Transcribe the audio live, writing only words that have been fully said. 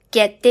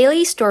Get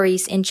daily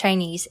stories in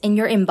Chinese in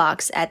your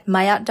inbox at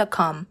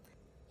maayot.com.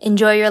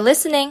 Enjoy your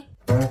listening!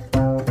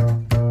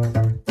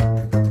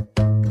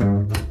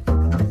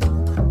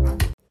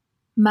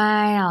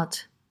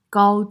 maayot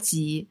高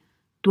级，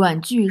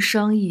短剧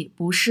生意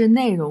不是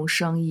内容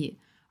生意，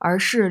而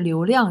是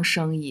流量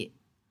生意。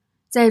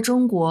在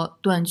中国，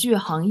短剧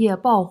行业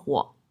爆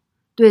火。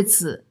对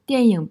此，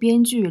电影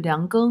编剧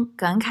梁庚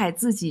感慨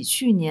自己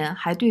去年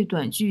还对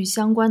短剧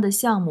相关的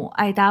项目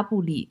爱答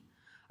不理，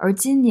而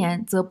今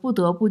年则不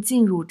得不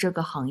进入这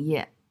个行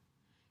业。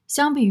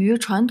相比于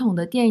传统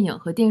的电影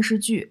和电视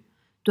剧，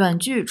短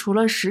剧除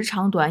了时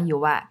长短以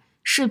外，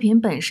视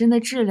频本身的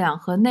质量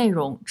和内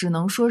容只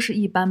能说是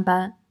一般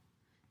般。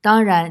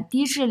当然，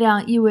低质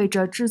量意味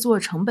着制作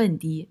成本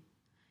低。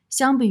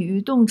相比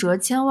于动辄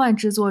千万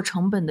制作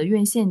成本的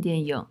院线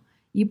电影，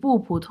一部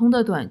普通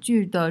的短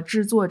剧的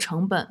制作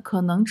成本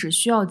可能只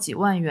需要几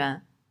万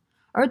元。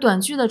而短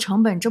剧的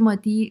成本这么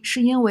低，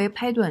是因为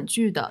拍短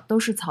剧的都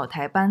是草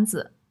台班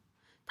子，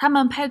他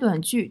们拍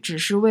短剧只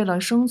是为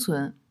了生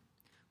存。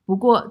不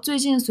过，最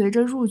近随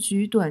着入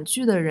局短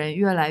剧的人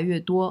越来越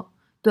多，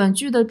短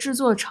剧的制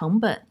作成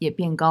本也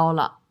变高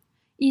了。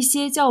一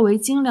些较为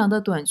精良的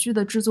短剧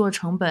的制作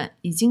成本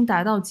已经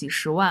达到几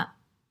十万。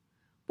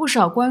不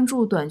少关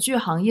注短剧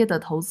行业的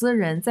投资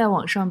人在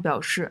网上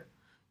表示，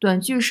短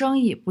剧生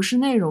意不是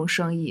内容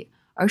生意，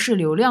而是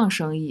流量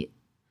生意。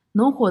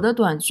能火的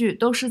短剧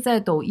都是在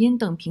抖音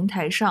等平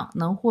台上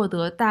能获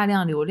得大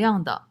量流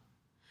量的。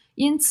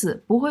因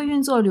此，不会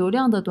运作流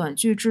量的短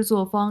剧制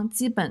作方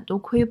基本都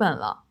亏本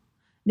了。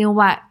另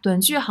外，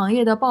短剧行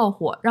业的爆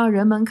火让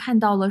人们看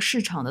到了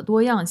市场的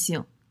多样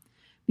性。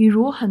比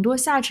如，很多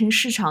下沉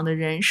市场的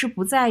人是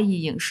不在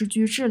意影视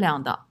剧质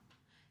量的，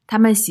他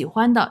们喜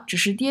欢的只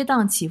是跌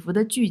宕起伏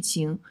的剧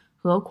情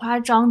和夸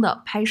张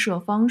的拍摄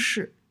方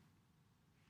式。